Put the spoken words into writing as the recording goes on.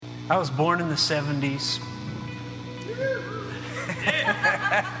I was born in the 70s.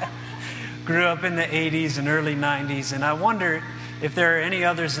 Grew up in the 80s and early 90s, and I wonder if there are any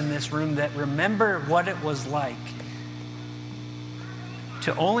others in this room that remember what it was like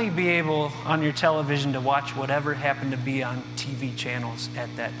to only be able on your television to watch whatever happened to be on TV channels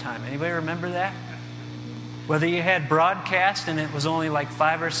at that time. Anybody remember that? Whether you had broadcast and it was only like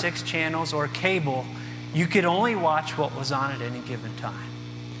 5 or 6 channels, or cable, you could only watch what was on at any given time.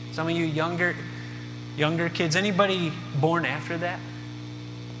 Some of you younger kids, anybody born after that?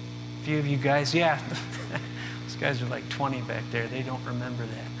 A few of you guys, yeah. Those guys are like 20 back there. They don't remember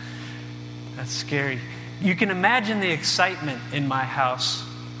that. That's scary. You can imagine the excitement in my house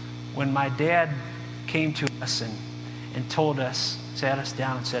when my dad came to us and told us, sat us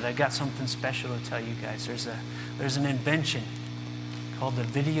down and said, I got something special to tell you guys. There's an invention called the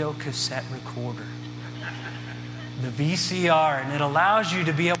video cassette recorder, the VCR, and it allows you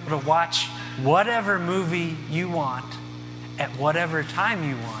to be able to watch whatever movie you want at whatever time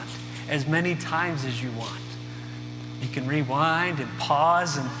you want, as many times as you want. You can rewind and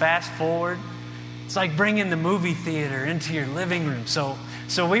pause and fast forward. It's like bringing the movie theater into your living room. So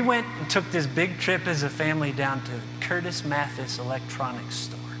we went and took this big trip as a family down to Curtis Mathis Electronics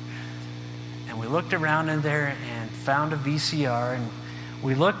Store. And we looked around in there and found a VCR, and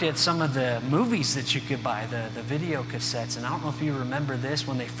we looked at some of the movies that you could buy, the video cassettes. And I don't know if you remember this.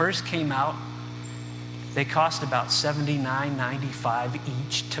 When they first came out, they cost about $79.95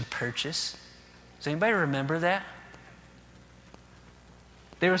 each to purchase. Does anybody remember that?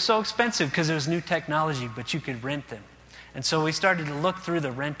 They were so expensive because it was new technology, but you could rent them. And so we started to look through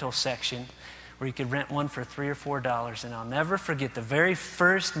the rental section where you could rent one for $3 or $4. And I'll never forget the very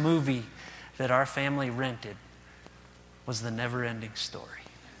first movie that our family rented was the Neverending Story.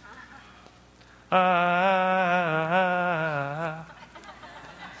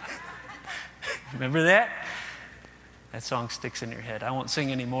 Remember that? That song sticks in your head. I won't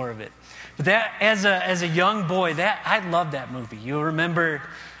sing any more of it. But that, as a young boy, I loved that movie. You'll remember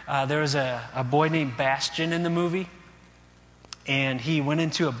there was a boy named Bastion in the movie, and he went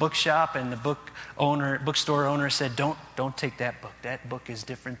into a bookshop, and the bookstore owner said, "Don't take that book. That book is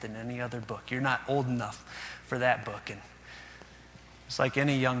different than any other book. You're not old enough for that book." And it's like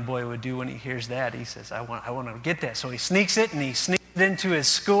any young boy would do when he hears that. He says, I want to get that. So he sneaks it, and he sneaks it into his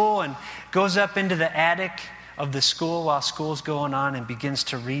school and goes up into the attic of the school while school's going on and begins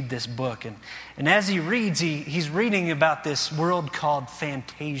to read this book. And as he reads, he's reading about this world called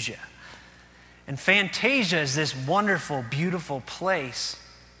Fantasia. And Fantasia is this wonderful, beautiful place.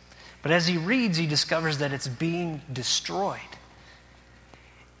 But as he reads, he discovers that it's being destroyed.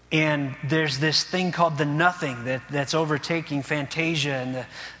 And there's this thing called the Nothing that's overtaking Fantasia, and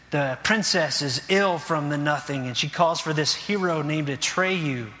the princess is ill from the Nothing, and she calls for this hero named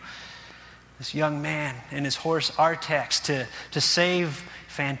Atreyu, this young man and his horse Artax, to save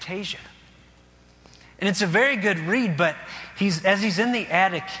Fantasia. And it's a very good read, but as he's in the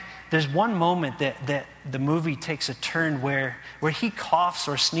attic, there's one moment that the movie takes a turn where he coughs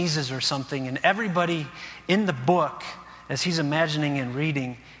or sneezes or something, and everybody in the book, as he's imagining and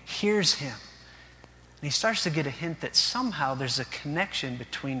reading, hears him. And he starts to get a hint that somehow there's a connection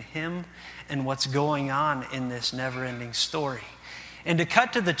between him and what's going on in this never-ending story. And to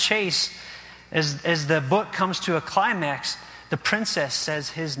cut to the chase, as the book comes to a climax, the princess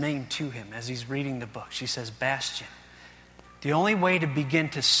says his name to him as he's reading the book. She says, "Bastion, the only way to begin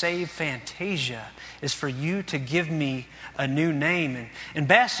to save Fantasia is for you to give me a new name." And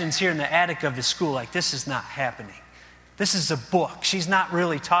Bastion's here in the attic of his school like, this is not happening. This is a book. She's not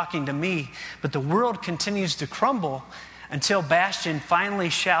really talking to me. But the world continues to crumble until Bastion finally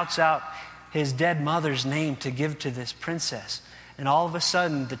shouts out his dead mother's name to give to this princess. And all of a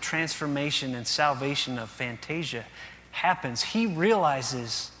sudden, the transformation and salvation of Fantasia happens. He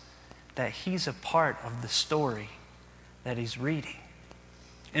realizes that he's a part of the story that he's reading.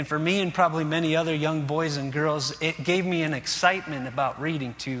 And for me and probably many other young boys and girls, it gave me an excitement about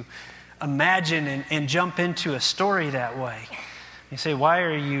reading to imagine and jump into a story that way. You say, why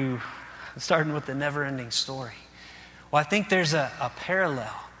are you starting with the never-ending story? Well, I think there's a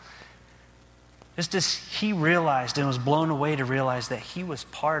parallel. Just as he realized and was blown away to realize that he was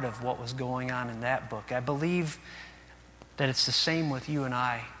part of what was going on in that book, I believe that it's the same with you and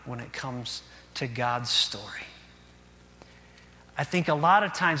I when it comes to God's story. I think a lot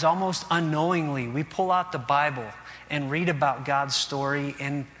of times, almost unknowingly, we pull out the Bible and read about God's story,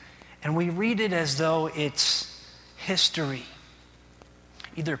 and we read it as though it's history,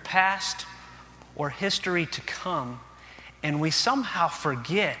 either past or history to come, and we somehow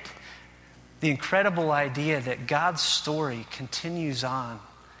forget the incredible idea that God's story continues on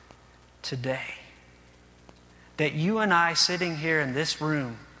today. That you and I sitting here in this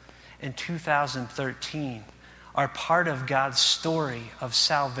room in 2013 are part of God's story of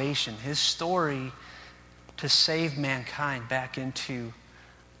salvation, his story to save mankind back into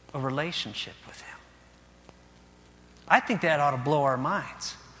a relationship with him. I think that ought to blow our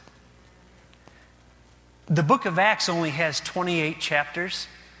minds. The book of Acts only has 28 chapters.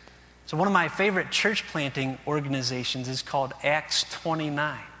 So one of my favorite church planting organizations is called Acts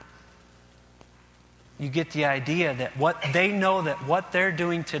 29. You get the idea that what they're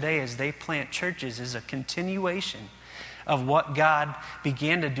doing today as they plant churches is a continuation of what God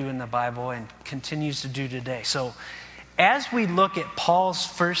began to do in the Bible and continues to do today. So as we look at Paul's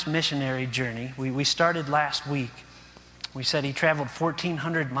first missionary journey, we started last week. We said he traveled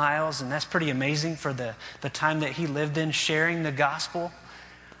 1,400 miles, and that's pretty amazing for the time that he lived in, sharing the gospel.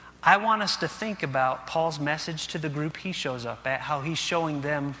 I want us to think about Paul's message to the group he shows up at, how he's showing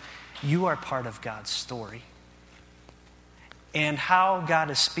them, you are part of God's story. And how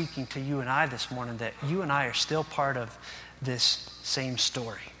God is speaking to you and I this morning, that you and I are still part of this same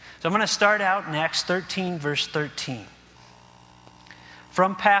story. So I'm going to start out in Acts 13, verse 13.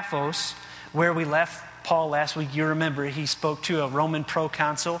 From Paphos, where we left Paul last week, you remember he spoke to a Roman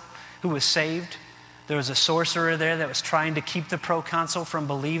proconsul who was saved. There was a sorcerer there that was trying to keep the proconsul from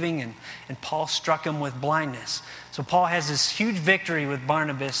believing, and Paul struck him with blindness. So Paul has this huge victory with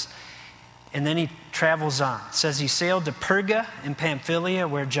Barnabas, and then he travels on. It says he sailed to Perga in Pamphylia,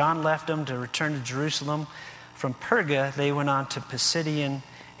 where John left him to return to Jerusalem. From Perga, they went on to Pisidian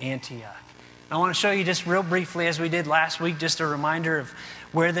Antioch. I want to show you just real briefly, as we did last week, just a reminder of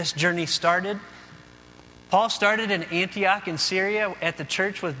where this journey started. Paul started in Antioch in Syria at the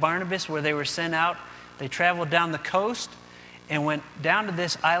church with Barnabas, where they were sent out. They traveled down the coast and went down to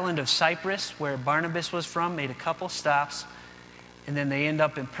this island of Cyprus, where Barnabas was from, made a couple stops, and then they end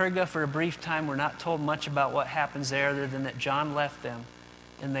up in Perga for a brief time. We're not told much about what happens there other than that John left them,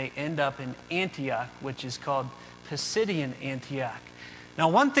 and they end up in Antioch, which is called Pisidian Antioch. Now,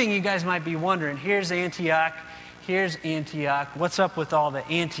 one thing you guys might be wondering, here's Antioch, what's up with all the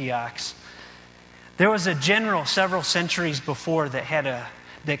Antiochs? There was a general several centuries before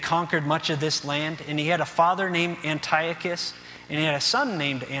that conquered much of this land, and he had a father named Antiochus, and he had a son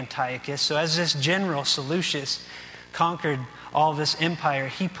named Antiochus. So as this general, Seleucus, conquered all this empire,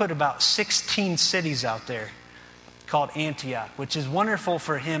 he put about 16 cities out there called Antioch, which is wonderful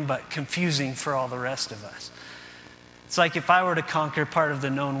for him, but confusing for all the rest of us. It's like if I were to conquer part of the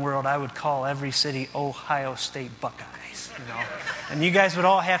known world, I would call every city Ohio State Buckeyes, and you guys would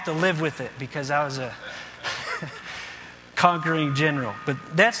all have to live with it because I was a conquering general. But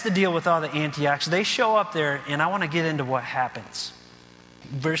that's the deal with all the Antiochs. They show up there, and I want to get into what happens.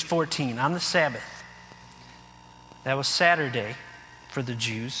 Verse 14, on the Sabbath, that was Saturday for the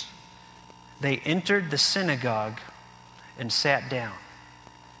Jews, they entered the synagogue and sat down.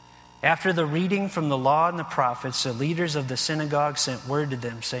 After the reading from the law and the prophets, the leaders of the synagogue sent word to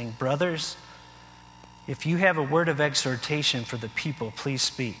them, saying, "Brothers, if you have a word of exhortation for the people, please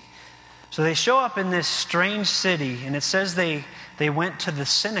speak." So they show up in this strange city, and it says they went to the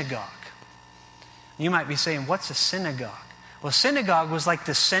synagogue. You might be saying, what's a synagogue? Well, synagogue was like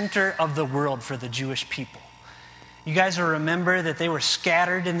the center of the world for the Jewish people. You guys will remember that they were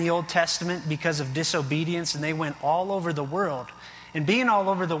scattered in the Old Testament because of disobedience, and they went all over the world. And being all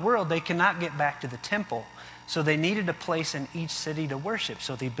over the world, they cannot get back to the temple. So they needed a place in each city to worship.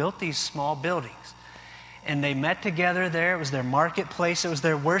 So they built these small buildings. And they met together there. It was their marketplace. It was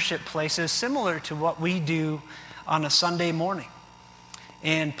their worship place. It was similar to what we do on a Sunday morning.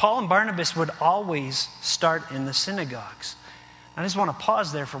 And Paul and Barnabas would always start in the synagogues. I just want to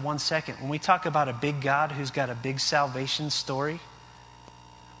pause there for 1 second. When we talk about a big God who's got a big salvation story,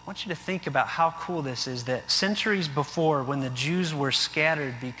 I want you to think about how cool this is, that centuries before, when the Jews were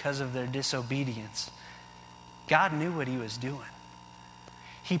scattered because of their disobedience, God knew what he was doing.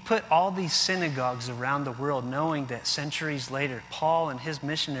 He put all these synagogues around the world, knowing that centuries later, Paul and his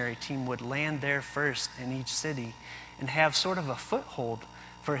missionary team would land there first in each city and have sort of a foothold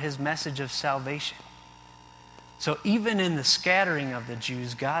for his message of salvation. So even in the scattering of the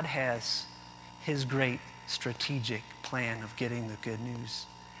Jews, God has his great strategic plan of getting the good news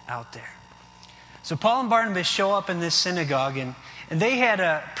out there. So Paul and Barnabas show up in this synagogue, and they had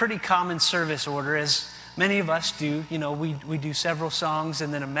a pretty common service order, as many of us do. You know, we do several songs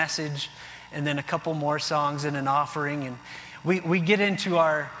and then a message and then a couple more songs and an offering, and we get into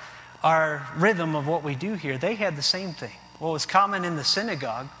our rhythm of what we do here. They had the same thing. What was common in the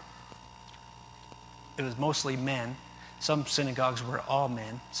synagogue, it was mostly men. Some synagogues were all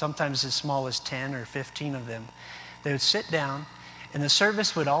men, sometimes as small as 10 or 15 of them. They would sit down, And the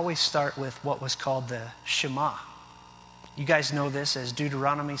service would always start with what was called the Shema. You guys know this as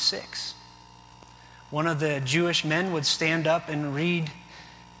Deuteronomy 6. One of the Jewish men would stand up and read,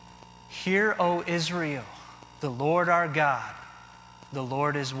 "Hear, O Israel, the Lord our God, the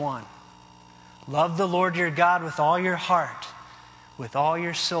Lord is one. Love the Lord your God with all your heart, with all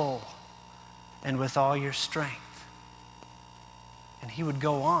your soul, and with all your strength." And he would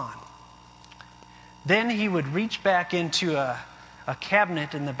go on. Then he would reach back into a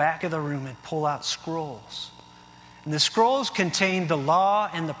cabinet in the back of the room and pull out scrolls. And the scrolls contained the law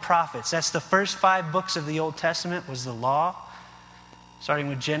and the prophets. That's the first 5 books of the Old Testament was the law, starting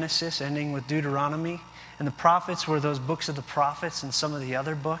with Genesis, ending with Deuteronomy. And the prophets were those books of the prophets and some of the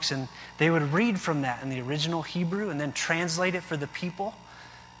other books. And they would read from that in the original Hebrew and then translate it for the people.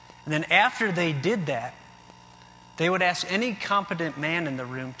 And then after they did that, they would ask any competent man in the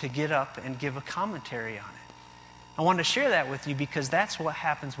room to get up and give a commentary on it. I wanted to share that with you because that's what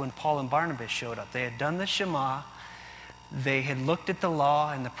happens when Paul and Barnabas showed up. They had done the Shema. They had looked at the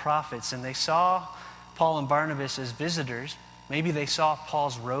law and the prophets, and they saw Paul and Barnabas as visitors. Maybe they saw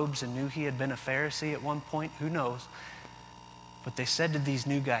Paul's robes and knew he had been a Pharisee at one point. Who knows? But they said to these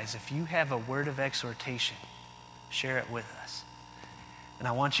new guys, if you have a word of exhortation, share it with us. And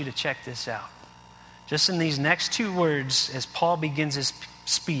I want you to check this out. Just in these next 2 words, as Paul begins his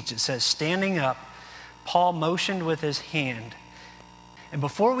speech, it says, standing up, Paul motioned with his hand. And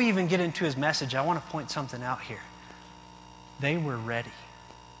before we even get into his message, I want to point something out here. They were ready.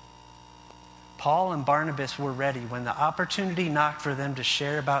 Paul and Barnabas were ready when the opportunity knocked for them to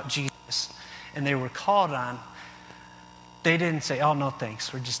share about Jesus and they were called on. They didn't say, "Oh, no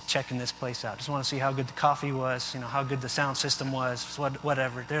thanks, we're just checking this place out. Just want to see how good the coffee was, how good the sound system was,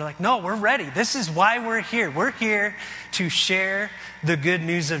 whatever." They're like, "No, we're ready. This is why we're here. We're here to share the good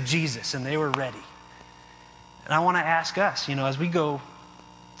news of Jesus." And they were ready. And I want to ask us, as we go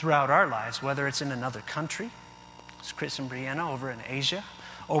throughout our lives, whether it's in another country, it's Chris and Brianna over in Asia,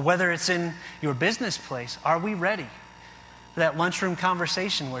 or whether it's in your business place, are we ready for that lunchroom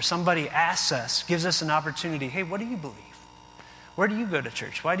conversation where somebody asks us, gives us an opportunity, "Hey, what do you believe? Where do you go to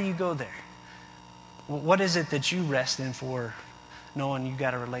church? Why do you go there? What is it that you rest in for knowing you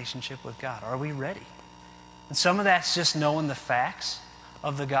got a relationship with God?" Are we ready? And some of that's just knowing the facts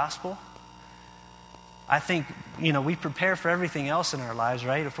of the gospel. I think, we prepare for everything else in our lives,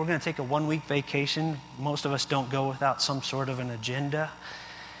 right? If we're going to take a 1-week vacation, most of us don't go without some sort of an agenda.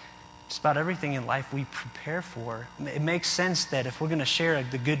 Just about everything in life we prepare for. It makes sense that if we're going to share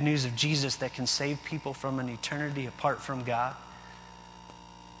the good news of Jesus that can save people from an eternity apart from God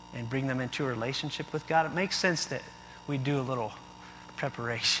and bring them into a relationship with God, it makes sense that we do a little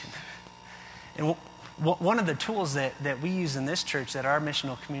preparation. And one of the tools that we use in this church that our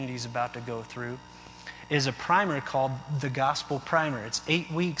missional community is about to go through is a primer called the Gospel Primer. It's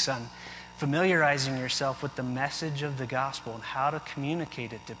 8 weeks on familiarizing yourself with the message of the gospel and how to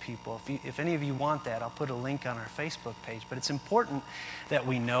communicate it to people. If any of you want that, I'll put a link on our Facebook page. But it's important that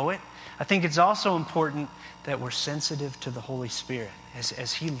we know it. I think it's also important that we're sensitive to the Holy Spirit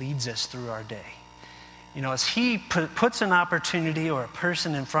as He leads us through our day. As He puts an opportunity or a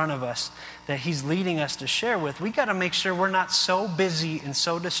person in front of us that He's leading us to share with, we got to make sure we're not so busy and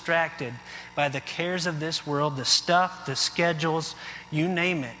so distracted by the cares of this world, the stuff, the schedules, you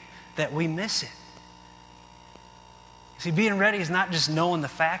name it, that we miss it. See, being ready is not just knowing the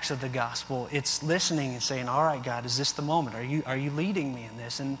facts of the gospel. It's listening and saying, "All right, God, is this the moment? Are you leading me in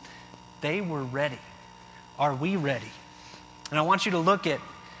this?" And they were ready. Are we ready? And I want you to look at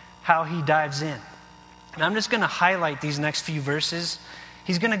how he dives in. And I'm just going to highlight these next few verses.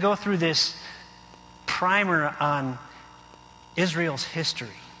 He's going to go through this primer on Israel's history.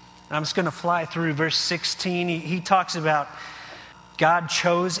 And I'm just going to fly through verse 16. He talks about God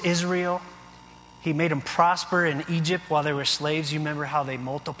chose Israel. He made them prosper in Egypt while they were slaves. You remember how they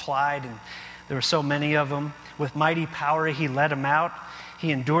multiplied and there were so many of them. With mighty power, He led them out.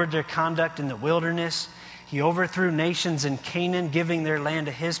 He endured their conduct in the wilderness. He overthrew nations in Canaan, giving their land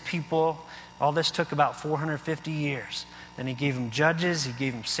to His people. All this took about 450 years. Then He gave them judges. He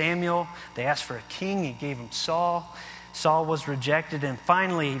gave them Samuel. They asked for a king. He gave them Saul. Saul was rejected. And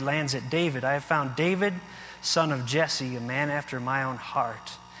finally, He lands at David. "I have found David, son of Jesse, a man after my own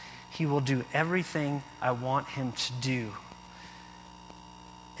heart. He will do everything I want him to do."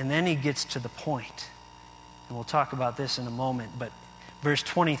 And then He gets to the point. And we'll talk about this in a moment. But verse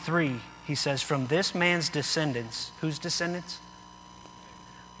 23, He says, "From this man's descendants," whose descendants?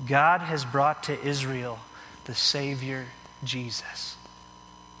 "God has brought to Israel the Savior, Jesus."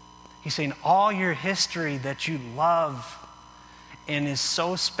 He's saying all your history that you love and is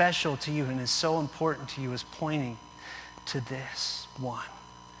so special to you and is so important to you is pointing to this one,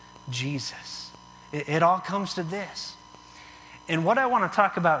 Jesus. It all comes to this. And what I want to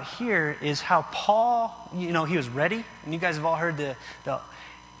talk about here is how Paul, he was ready. And you guys have all heard the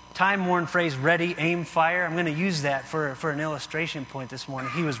time-worn phrase, ready, aim, fire. I'm going to use that for an illustration point this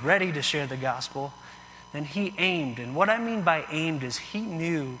morning. He was ready to share the gospel. Then he aimed. And what I mean by aimed is he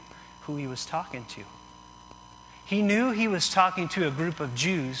knew who he was talking to. He knew he was talking to a group of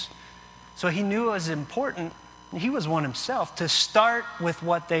Jews. So he knew it was important, he was one himself, to start with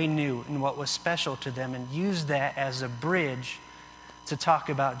what they knew and what was special to them and use that as a bridge to talk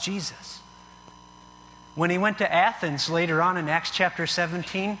about Jesus. When he went to Athens later on in Acts chapter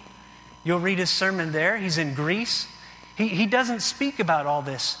 17, you'll read his sermon there. He's in Greece. He doesn't speak about all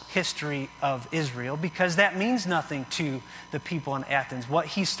this history of Israel because that means nothing to the people in Athens. What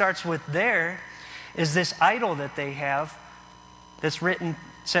he starts with there is this idol that they have that's written,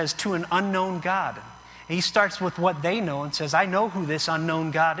 says, to an unknown God. He starts with what they know and says, I know who this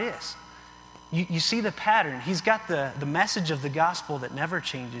unknown God is. You see the pattern. He's got the message of the gospel that never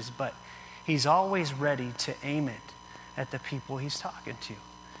changes, but he's always ready to aim it at the people he's talking to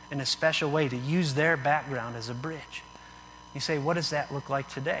in a special way, to use their background as a bridge. You say, what does that look like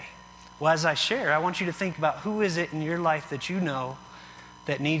today? Well, as I share, I want you to think about who is it in your life that you know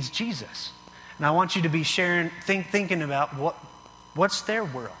that needs Jesus. And I want you to be thinking about what's their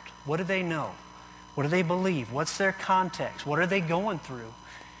world? What do they know? What do they believe? What's their context? What are they going through?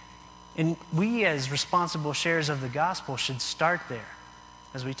 And we as responsible sharers of the gospel should start there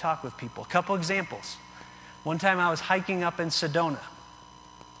as we talk with people. A couple examples. One time I was hiking up in Sedona.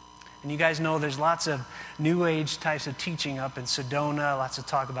 And you guys know there's lots of New Age types of teaching up in Sedona, lots of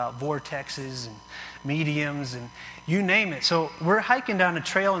talk about vortexes and mediums and you name it. So we're hiking down a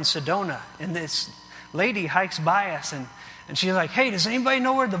trail in Sedona, and this lady hikes by us, and she's like, hey, does anybody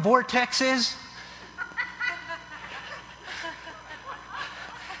know where the vortex is?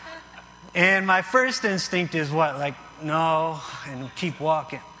 And my first instinct is what? Like, no, and keep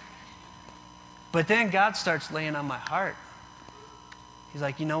walking. But then God starts laying on my heart. He's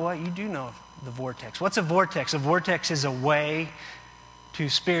like, you know what? You do know the vortex. What's a vortex? A vortex is a way to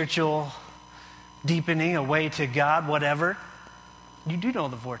spiritual deepening, a way to God, whatever. You do know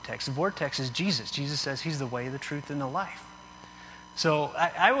the vortex. The vortex is Jesus. Jesus says he's the way, the truth, and the life. So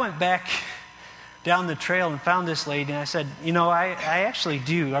I went back down the trail and found this lady, and I said, I actually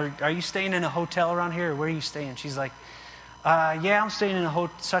do. Are you staying in a hotel around here, or where are you staying? She's like, yeah, I'm staying in a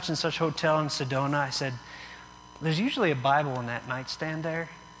such and such hotel in Sedona. I said, there's usually a Bible in that nightstand there.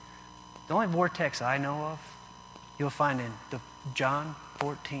 The only vortex I know of, you'll find in John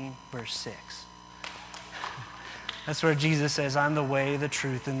 14, verse 6. That's where Jesus says, I'm the way, the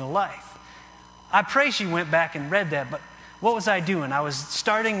truth, and the life. I pray she went back and read that, but what was I doing? I was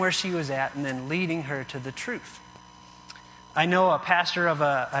starting where she was at and then leading her to the truth. I know a pastor of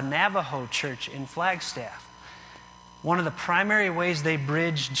a Navajo church in Flagstaff. One of the primary ways they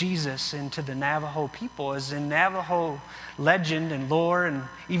bridge Jesus into the Navajo people is in Navajo legend and lore and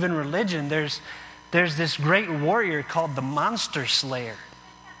even religion, there's this great warrior called the Monster Slayer.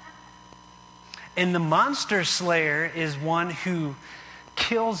 And the Monster Slayer is one who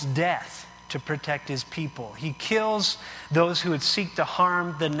kills death to protect his people. He kills those who would seek to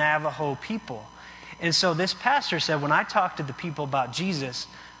harm the Navajo people. And so this pastor said, when I talk to the people about Jesus,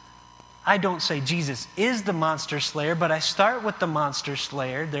 I don't say Jesus is the monster slayer, but I start with the monster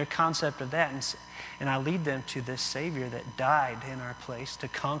slayer, their concept of that, and I lead them to this Savior that died in our place to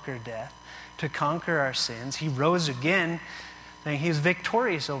conquer death, to conquer our sins. He rose again, saying he was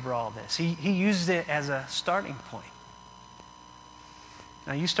victorious over all this. He used it as a starting point.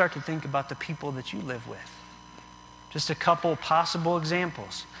 Now you start to think about the people that you live with. Just a couple possible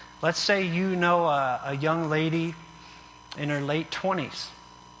examples. Let's say you know a young lady in her late 20s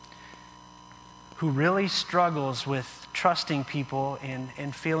who really struggles with trusting people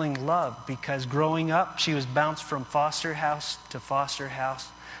and feeling loved because growing up, she was bounced from foster house to foster house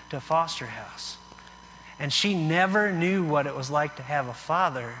to foster house. And she never knew what it was like to have a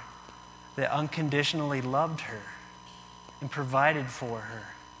father that unconditionally loved her and provided for her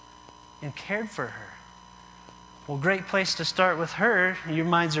and cared for her. Well, great place to start with her, your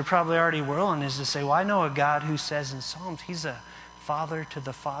minds are probably already whirling, is to say, well, I know a God who says in Psalms, he's a father to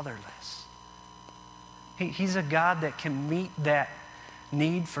the fatherless. He's a God that can meet that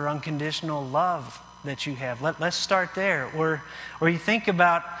need for unconditional love that you have. Let's start there. Or you think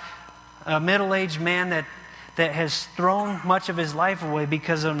about a middle-aged man that has thrown much of his life away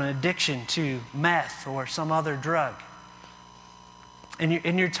because of an addiction to meth or some other drug.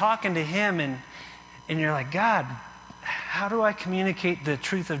 And you're talking to him and you're like, God, how do I communicate the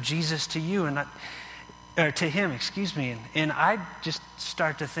truth of Jesus to you? And or to him, excuse me. And I just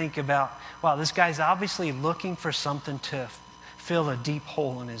start to think about, wow, this guy's obviously looking for something to fill a deep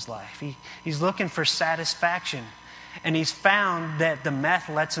hole in his life. He's looking for satisfaction. And he's found that the meth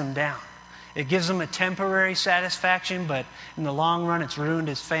lets him down. It gives him a temporary satisfaction, but in the long run, it's ruined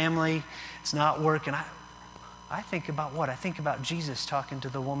his family. It's not working. I think about what? I think about Jesus talking to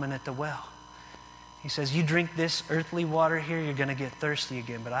the woman at the well. He says, you drink this earthly water here, you're going to get thirsty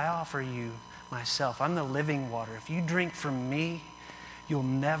again. But I offer you myself. I'm the living water. If you drink from me, you'll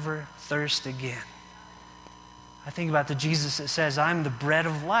never thirst again. I think about the Jesus that says, I'm the bread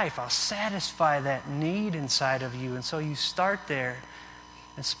of life. I'll satisfy that need inside of you. And so you start there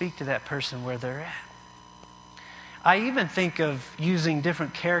and speak to that person where they're at. I even think of using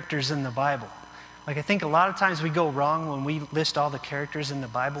different characters in the Bible. Like, I think a lot of times we go wrong when we list all the characters in the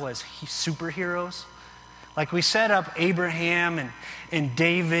Bible as superheroes. Like, we set up Abraham and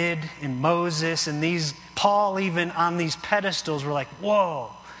David and Moses and Paul even on these pedestals. We're like,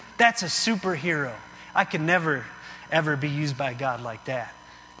 whoa, that's a superhero. I could never, ever be used by God like that.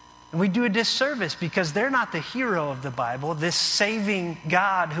 And we do a disservice because they're not the hero of the Bible. This saving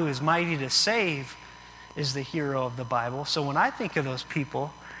God who is mighty to save is the hero of the Bible. So when I think of those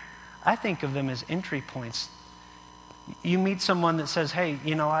people, I think of them as entry points. You meet someone that says, hey,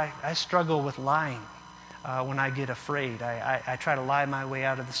 I struggle with lying when I get afraid. I try to lie my way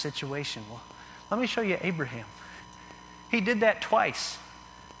out of the situation. Well, let me show you Abraham. He did that twice.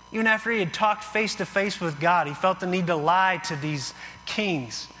 Even after he had talked face to face with God, he felt the need to lie to these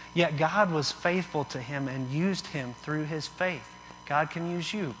kings. Yet God was faithful to him and used him through his faith. God can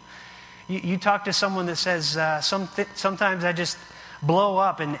use you. You talk to someone that says, sometimes I just blow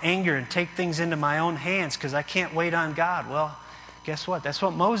up in anger and take things into my own hands because I can't wait on God. Well, guess what? That's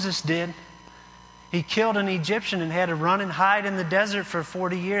what Moses did. He killed an Egyptian and had to run and hide in the desert for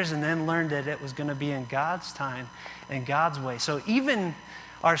 40 years and then learned that it was going to be in God's time and God's way. So even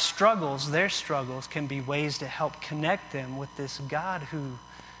our struggles, their struggles, can be ways to help connect them with this God who,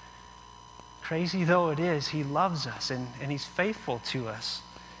 crazy though it is, he loves us and he's faithful to us.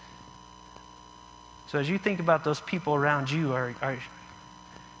 So as you think about those people around you, are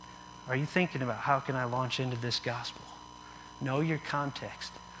you thinking about how can I launch into this gospel? Know your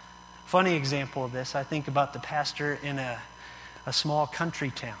context. Funny example of this, I think about the pastor in a small country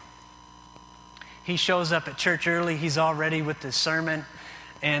town. He shows up at church early, he's all ready with his sermon,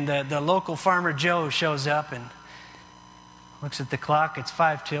 and the local Farmer Joe shows up and looks at the clock. It's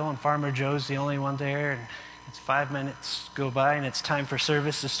 5 till, and Farmer Joe's the only one there, and it's 5 minutes go by, and it's time for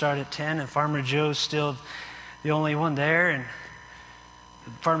service to start at 10, and Farmer Joe's still the only one there, and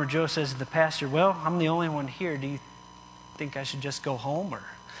Farmer Joe says to the pastor, well, I'm the only one here. Do you think I should just go home,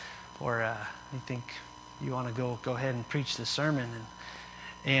 or you think you want to go ahead and preach the sermon?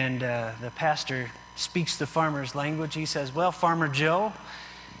 And the pastor speaks the farmer's language. He says, well, Farmer Joe,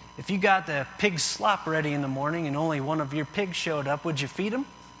 if you got the pig slop ready in the morning and only one of your pigs showed up, would you feed him?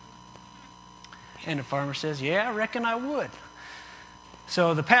 And the farmer says, yeah, I reckon I would.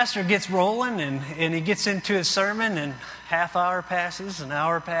 So the pastor gets rolling and he gets into his sermon, and half hour passes, an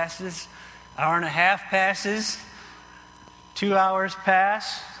hour passes, hour and a half passes, 2 hours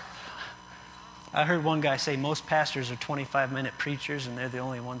pass. I heard one guy say most pastors are 25-minute preachers and they're the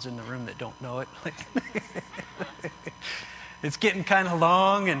only ones in the room that don't know it. It's getting kind of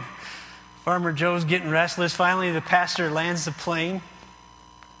long and Farmer Joe's getting restless. Finally, the pastor lands the plane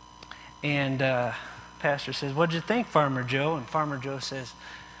and pastor says, what'd you think, Farmer Joe? And Farmer Joe says,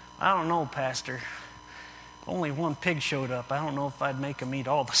 I don't know, Pastor. Only one pig showed up. I don't know if I'd make him eat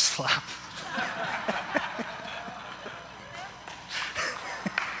all the slop.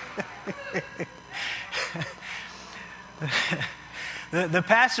 The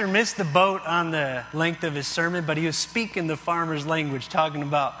pastor missed the boat on the length of his sermon, but he was speaking the farmer's language, talking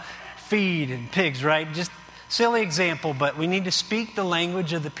about feed and pigs, right? Just silly example, but we need to speak the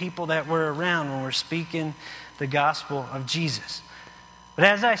language of the people that we're around when we're speaking the gospel of Jesus. But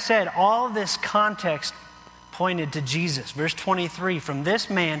as I said, all of this context pointed to Jesus. Verse 23, from this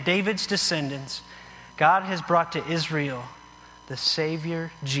man, David's descendants, God has brought to Israel the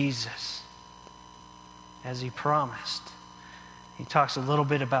Savior Jesus, as he promised. He talks a little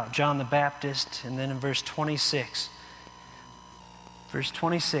bit about John the Baptist, and then in verse 26,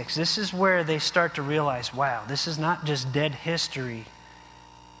 this is where they start to realize, wow, this is not just dead history.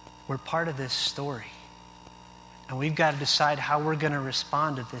 We're part of this story. And we've got to decide how we're going to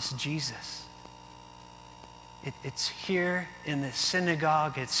respond to this Jesus. It's here in the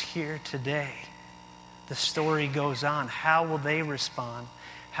synagogue. It's here today. The story goes on. How will they respond?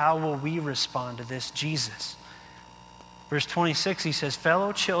 How will we respond to this Jesus? Verse 26, he says,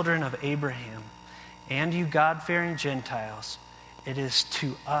 fellow children of Abraham and you God-fearing Gentiles, it is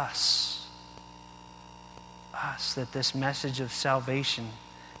to us that this message of salvation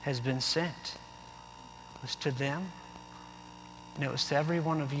has been sent. It was to them, and it was to every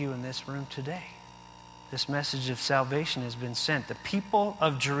one of you in this room today. This message of salvation has been sent. The people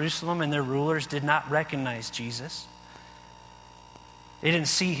of Jerusalem and their rulers did not recognize Jesus. They didn't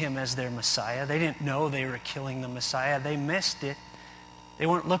see him as their Messiah. They didn't know they were killing the Messiah. They missed it. They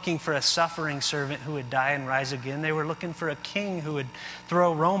weren't looking for a suffering servant who would die and rise again. They were looking for a king who would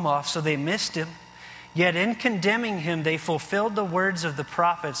throw Rome off, so they missed him. Yet in condemning him, they fulfilled the words of the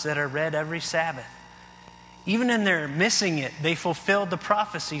prophets that are read every Sabbath. Even in their missing it, they fulfilled the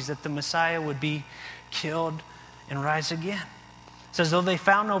prophecies that the Messiah would be killed and rise again. It says, though they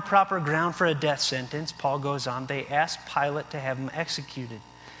found no proper ground for a death sentence, Paul goes on, they asked Pilate to have him executed.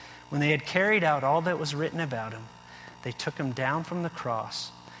 When they had carried out all that was written about him, they took him down from the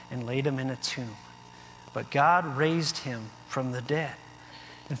cross and laid him in a tomb. But God raised him from the dead.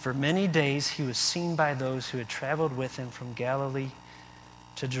 And for many days he was seen by those who had traveled with him from Galilee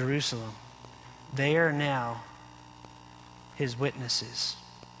to Jerusalem. They are now his witnesses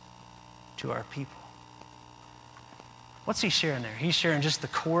to our people. What's he sharing there? He's sharing just the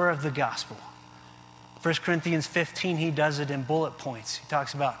core of the gospel. 1 Corinthians 15, he does it in bullet points. He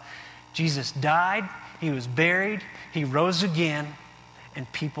talks about Jesus died, he was buried, he rose again,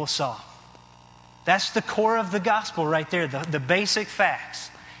 and people saw him. That's the core of the gospel right there, the basic facts.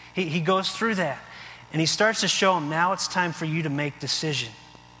 He goes through that, and he starts to show them, now it's time for you to make decision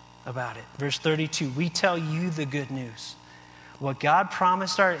about it. Verse 32, we tell you the good news. What God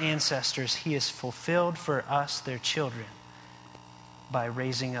promised our ancestors, he has fulfilled for us, their children, by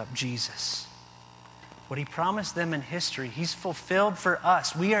raising up Jesus. What he promised them in history, he's fulfilled for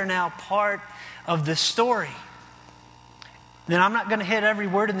us. We are now part of the story. Then I'm not going to hit every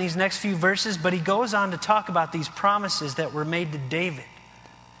word in these next few verses, but he goes on to talk about these promises that were made to David.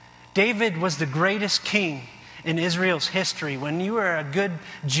 David was the greatest king in Israel's history. When you were a good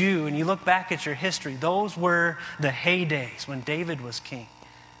Jew and you look back at your history, those were the heydays when David was king.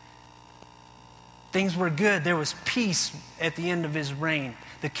 Things were good. There was peace at the end of his reign.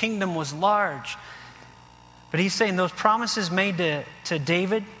 The kingdom was large. But he's saying those promises made to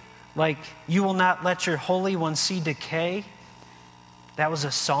David, like you will not let your Holy One see decay, that was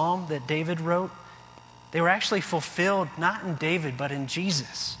a psalm that David wrote. They were actually fulfilled not in David, but in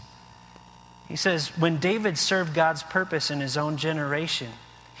Jesus. He says, when David served God's purpose in his own generation,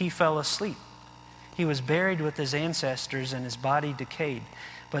 he fell asleep. He was buried with his ancestors and his body decayed.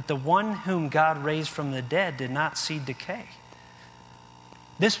 But the one whom God raised from the dead did not see decay.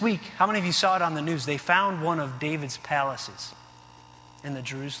 This week, how many of you saw it on the news? They found one of David's palaces in the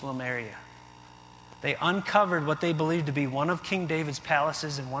Jerusalem area. They uncovered what they believed to be one of King David's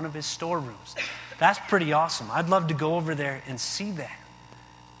palaces and one of his storerooms. That's pretty awesome. I'd love to go over there and see that.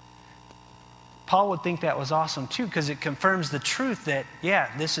 Paul would think that was awesome too, because it confirms the truth that, yeah,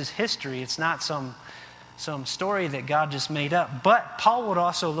 this is history. It's not some story that God just made up. But Paul would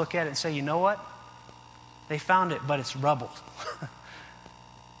also look at it and say, you know what? They found it, but it's rubble.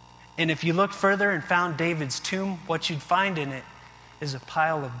 And if you look further and found David's tomb, what you'd find in it is a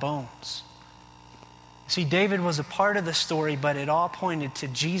pile of bones. See, David was a part of the story, but it all pointed to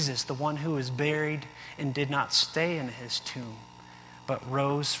Jesus, the one who was buried and did not stay in his tomb, but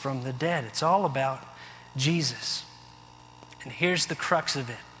rose from the dead. It's all about Jesus. And here's the crux of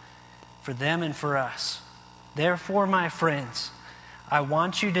it, for them and for us. Therefore, my friends, I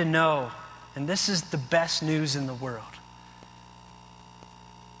want you to know, and this is the best news in the world.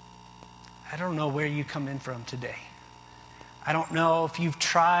 I don't know where you come in from today. I don't know if you've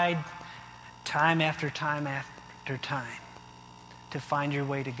tried time after time after time to find your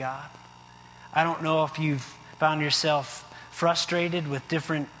way to God. I don't know if you've found yourself frustrated with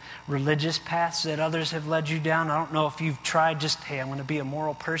different religious paths that others have led you down. I don't know if you've tried just, hey, I'm going to be a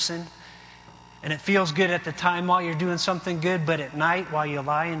moral person. And it feels good at the time while you're doing something good, but at night while you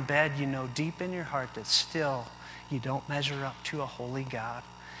lie in bed, you know deep in your heart that still you don't measure up to a holy God.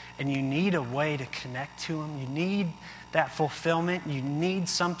 And you need a way to connect to him. You need that fulfillment. You need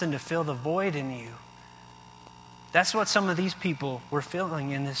something to fill the void in you. That's what some of these people were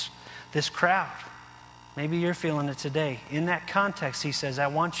feeling in this crowd. Maybe you're feeling it today. In that context, he says, I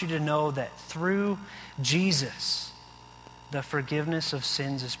want you to know that through Jesus, the forgiveness of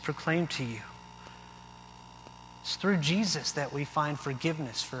sins is proclaimed to you. It's through Jesus that we find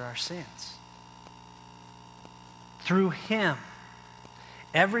forgiveness for our sins. Through him,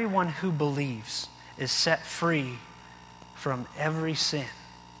 everyone who believes is set free from every sin.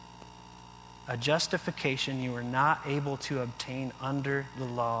 A justification you were not able to obtain under the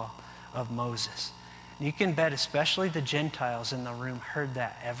law of Moses. You can bet especially the Gentiles in the room heard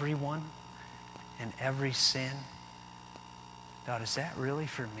that. Everyone and every sin. God, is that really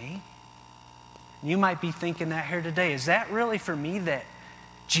for me? You might be thinking that here today. Is that really for me, that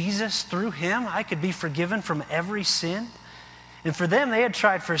Jesus, through him, I could be forgiven from every sin? And for them, they had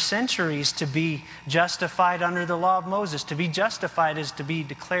tried for centuries to be justified under the law of Moses. To be justified is to be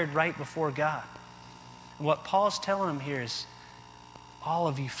declared right before God. And what Paul's telling them here is, all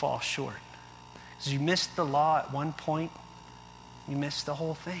of you fall short. Because you missed the law at one point, you missed the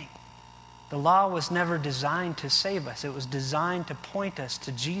whole thing. The law was never designed to save us. It was designed to point us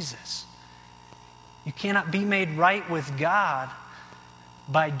to Jesus. You cannot be made right with God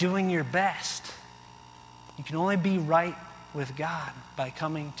by doing your best. You can only be right with God by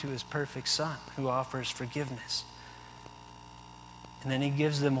coming to his perfect Son, who offers forgiveness. And then he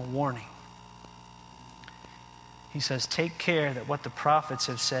gives them a warning. He says, take care that what the prophets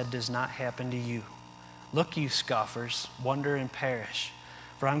have said does not happen to you. Look, you scoffers, wonder and perish.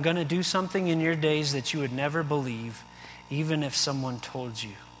 For I'm going to do something in your days that you would never believe, even if someone told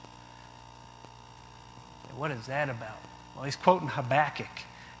you. What is that about? Well, he's quoting Habakkuk.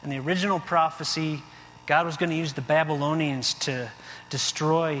 In the original prophecy, God was going to use the Babylonians to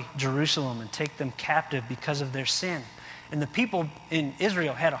destroy Jerusalem and take them captive because of their sin. And the people in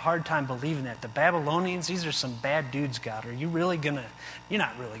Israel had a hard time believing that. The Babylonians, these are some bad dudes, God. You're not really going to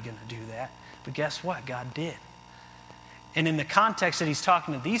do that. But guess what? God did. And in the context that he's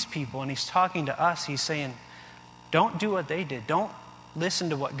talking to these people and he's talking to us, he's saying, don't do what they did. Don't listen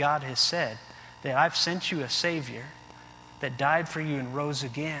to what God has said, that I've sent you a Savior that died for you and rose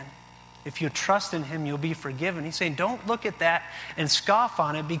again. If you trust in him, you'll be forgiven. He's saying, don't look at that and scoff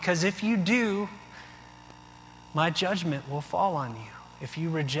on it, because if you do, my judgment will fall on you if you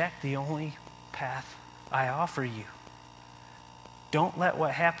reject the only path I offer you. Don't let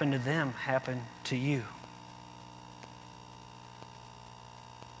what happened to them happen to you.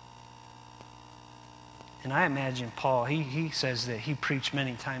 And I imagine Paul, he says that he preached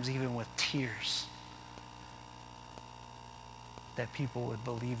many times even with tears that people would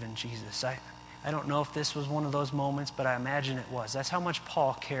believe in Jesus. I don't know if this was one of those moments, but I imagine it was. That's how much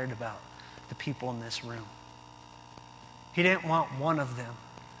Paul cared about the people in this room. He didn't want one of them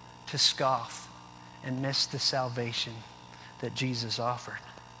to scoff and miss the salvation that Jesus offered.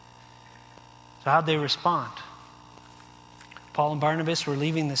 So how'd they respond? Paul and Barnabas were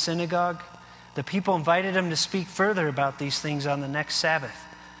leaving the synagogue. The people invited him to speak further about these things on the next Sabbath.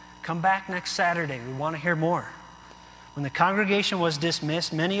 Come back next Saturday. We want to hear more. When the congregation was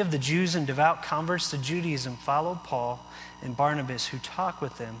dismissed, many of the Jews and devout converts to Judaism followed Paul and Barnabas, who talked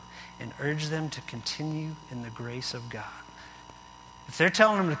with them and urged them to continue in the grace of God. If they're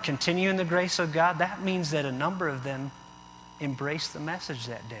telling them to continue in the grace of God, that means that a number of them embraced the message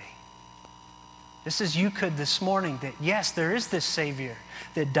that day. Just as you could this morning, that yes, there is this Savior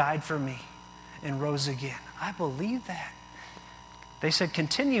that died for me and rose again. I believe that. They said,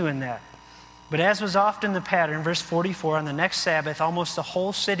 continue in that. But as was often the pattern, verse 44, on the next Sabbath, almost the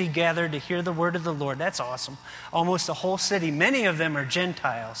whole city gathered to hear the word of the Lord. That's awesome. Almost the whole city. Many of them are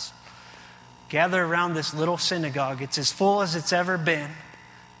Gentiles. Gather around this little synagogue. It's as full as it's ever been.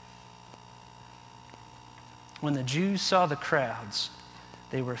 When the Jews saw the crowds,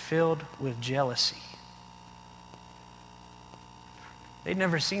 they were filled with jealousy. They'd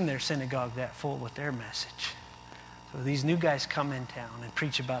never seen their synagogue that full with their message. So these new guys come in town and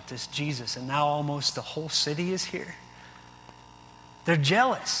preach about this Jesus, and now almost the whole city is here. They're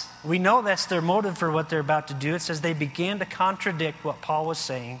jealous. We know that's their motive for what they're about to do. It says they began to contradict what Paul was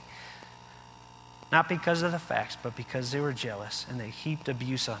saying, not because of the facts, but because they were jealous, and they heaped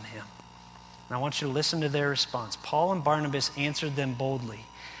abuse on him. And I want you to listen to their response. Paul and Barnabas answered them boldly.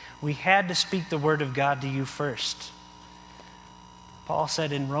 We had to speak the word of God to you first. Paul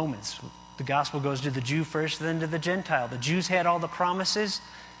said in Romans, the gospel goes to the Jew first, then to the Gentile. The Jews had all the promises,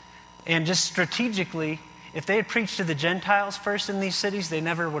 and just strategically, if they had preached to the Gentiles first in these cities, they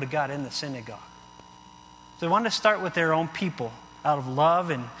never would have got in the synagogue. So they wanted to start with their own people out of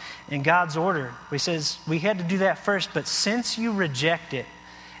love and in God's order. He says, we had to do that first, but since you reject it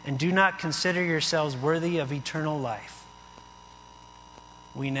and do not consider yourselves worthy of eternal life,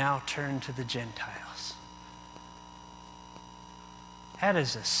 we now turn to the Gentiles. That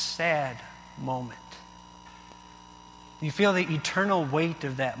is a sad moment. You feel the eternal weight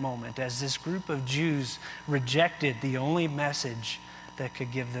of that moment as this group of Jews rejected the only message that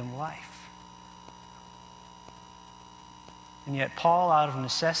could give them life. And yet Paul, out of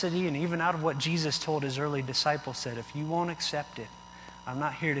necessity and even out of what Jesus told his early disciples, said, if you won't accept it, I'm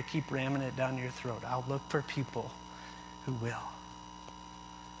not here to keep ramming it down your throat. I'll look for people who will.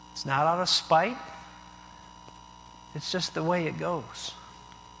 It's not out of spite. It's just the way it goes.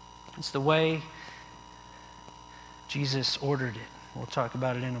 It's the way Jesus ordered it. We'll talk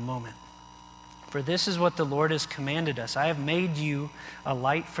about it in a moment. For this is what the Lord has commanded us. I have made you a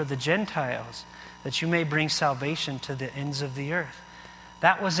light for the Gentiles, that you may bring salvation to the ends of the earth.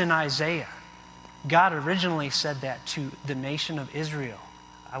 That was in Isaiah. God originally said that to the nation of Israel.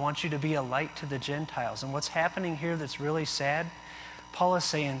 I want you to be a light to the Gentiles. And what's happening here that's really sad, Paul is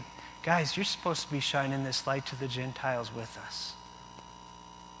saying, guys, you're supposed to be shining this light to the Gentiles with us.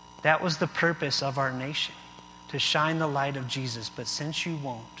 That was the purpose of our nation, to shine the light of Jesus. But since you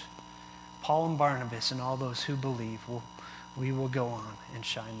won't, Paul and Barnabas and all those who believe, we will go on and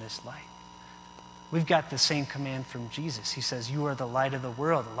shine this light. We've got the same command from Jesus. He says, you are the light of the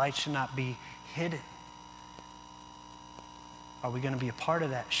world. The light should not be hidden. Are we going to be a part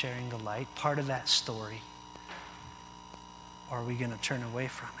of that, sharing the light, part of that story? Or are we going to turn away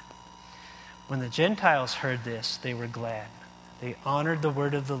from it? When the Gentiles heard this, they were glad. They honored the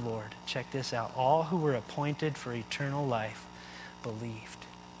word of the Lord. Check this out. All who were appointed for eternal life believed.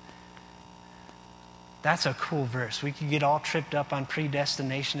 That's a cool verse. We could get all tripped up on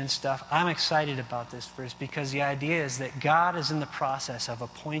predestination and stuff. I'm excited about this verse because the idea is that God is in the process of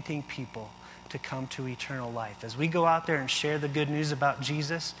appointing people to come to eternal life. As we go out there and share the good news about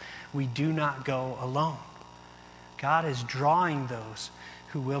Jesus, we do not go alone. God is drawing those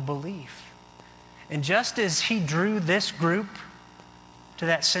who will believe. And just as he drew this group to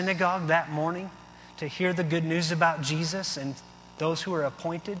that synagogue that morning to hear the good news about Jesus, and those who were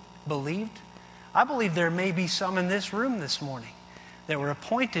appointed believed, I believe there may be some in this room this morning that were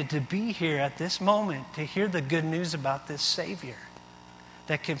appointed to be here at this moment to hear the good news about this Savior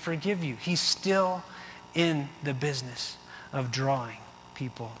that can forgive you. He's still in the business of drawing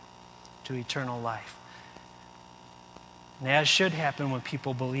people to eternal life. And as should happen when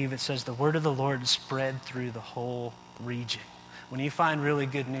people believe, it says the word of the Lord spread through the whole region. When you find really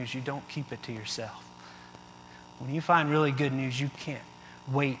good news, you don't keep it to yourself. When you find really good news, you can't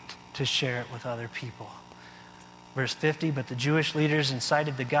wait to share it with other people. Verse 50, but the Jewish leaders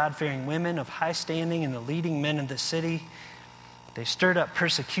incited the God-fearing women of high standing and the leading men of the city. They stirred up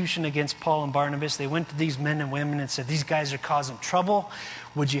persecution against Paul and Barnabas. They went to these men and women and said, these guys are causing trouble.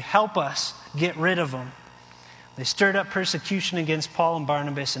 Would you help us get rid of them? They stirred up persecution against Paul and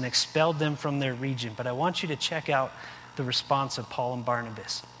Barnabas and expelled them from their region. But I want you to check out the response of Paul and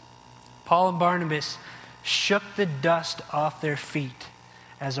Barnabas. Paul and Barnabas shook the dust off their feet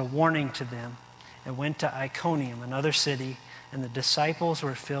as a warning to them and went to Iconium, another city, and the disciples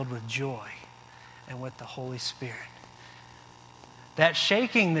were filled with joy and with the Holy Spirit. That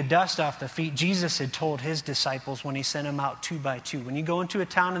shaking the dust off the feet, Jesus had told his disciples when he sent them out 2 by 2. When you go into a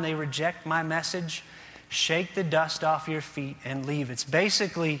town and they reject my message, shake the dust off your feet and leave. It's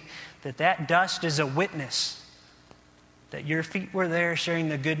basically that dust is a witness that your feet were there sharing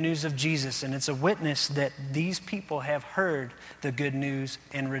the good news of Jesus, and it's a witness that these people have heard the good news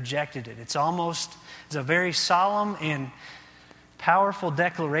and rejected it. It's a very solemn and powerful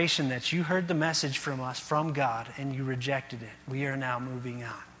declaration that you heard the message from us, from God, and you rejected it. We are now moving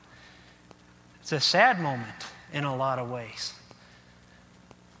on. It's a sad moment in a lot of ways.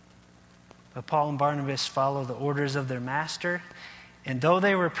 But Paul and Barnabas follow the orders of their master, and though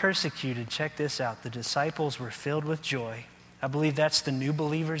they were persecuted, check this out, the disciples were filled with joy. I believe that's the new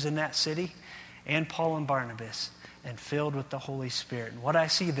believers in that city, and Paul and Barnabas, and filled with the Holy Spirit. And what I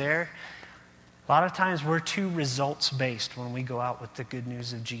see there, a lot of times we're too results-based when we go out with the good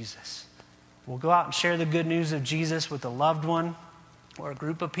news of Jesus. We'll go out and share the good news of Jesus with a loved one or a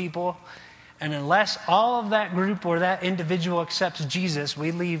group of people, and unless all of that group or that individual accepts Jesus,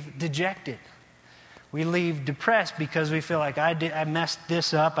 we leave dejected. We leave depressed because we feel like I messed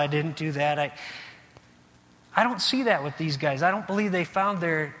this up, I didn't do that. I don't see that with these guys. I don't believe they found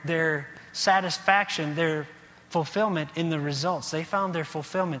their satisfaction, their fulfillment in the results. They found their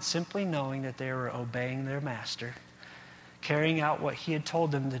fulfillment simply knowing that they were obeying their master, carrying out what he had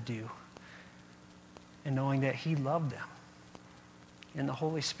told them to do, and knowing that he loved them. In the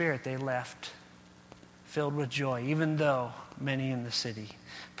Holy Spirit, they left filled with joy, even though many in the city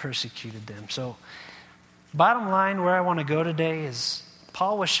persecuted them. So, bottom line, where I want to go today is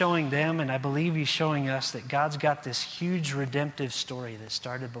Paul was showing them, and I believe he's showing us, that God's got this huge redemptive story that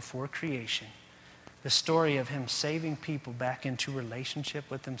started before creation. The story of him saving people back into relationship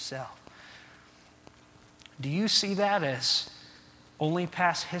with himself. Do you see that as only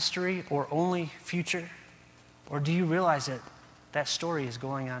past history or only future? Or do you realize that that story is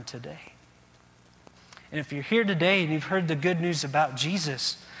going on today? And if you're here today and you've heard the good news about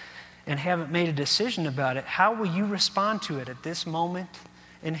Jesus and haven't made a decision about it, how will you respond to it at this moment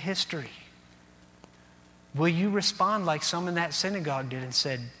in history? Will you respond like some in that synagogue did and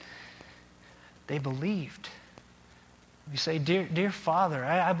said, they believed? You say, dear Father,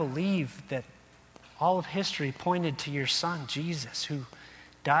 I believe that all of history pointed to your Son, Jesus, who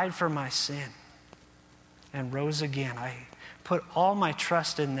died for my sin and rose again. I put all my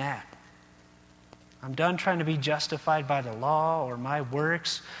trust in that. I'm done trying to be justified by the law or my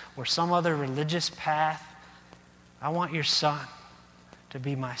works or some other religious path. I want your Son to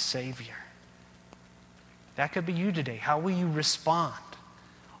be my Savior. That could be you today. How will you respond?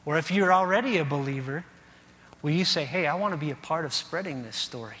 Or if you're already a believer, will you say, hey, I want to be a part of spreading this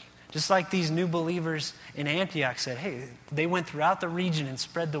story? Just like these new believers in Antioch said, hey, they went throughout the region and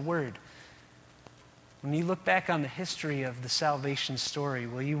spread the word. When you look back on the history of the salvation story,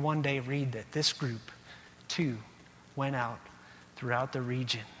 will you one day read that this group, too, went out throughout the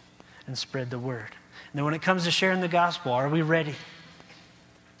region and spread the word? And then when it comes to sharing the gospel, are we ready?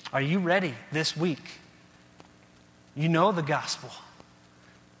 Are you ready this week? You know the gospel.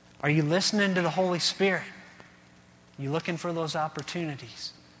 Are you listening to the Holy Spirit? Are you looking for those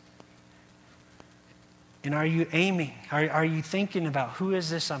opportunities? And are you aiming? Are you thinking about who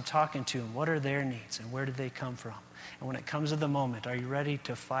is this I'm talking to and what are their needs and where did they come from? And when it comes to the moment, are you ready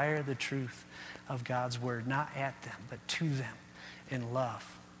to fire the truth of God's word, not at them, but to them in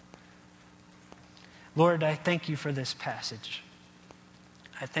love? Lord, I thank you for this passage.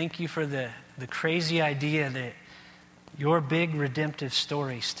 I thank you for the crazy idea that your big redemptive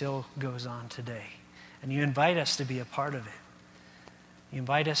story still goes on today. And you invite us to be a part of it. You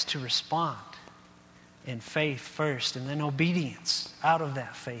invite us to respond in faith first and then obedience out of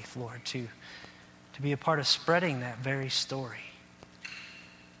that faith, Lord, to be a part of spreading that very story.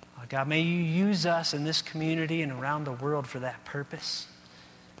 God, may you use us in this community and around the world for that purpose.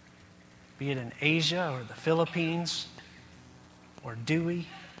 Be it in Asia or the Philippines or Dewey,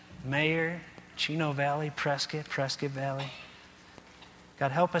 Mayer, Chino Valley, Prescott Valley.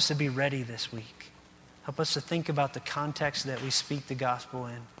 God, help us to be ready this week. Help us to think about the context that we speak the gospel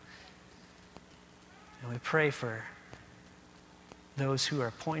in. And we pray for those who are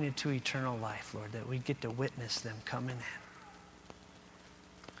appointed to eternal life, Lord, that we get to witness them coming in.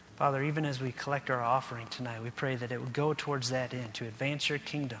 Father, even as we collect our offering tonight, we pray that it would go towards that end, to advance your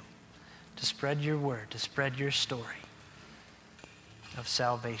kingdom, to spread your word, to spread your story of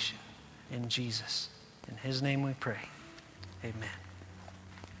salvation in Jesus. In his name we pray. Amen.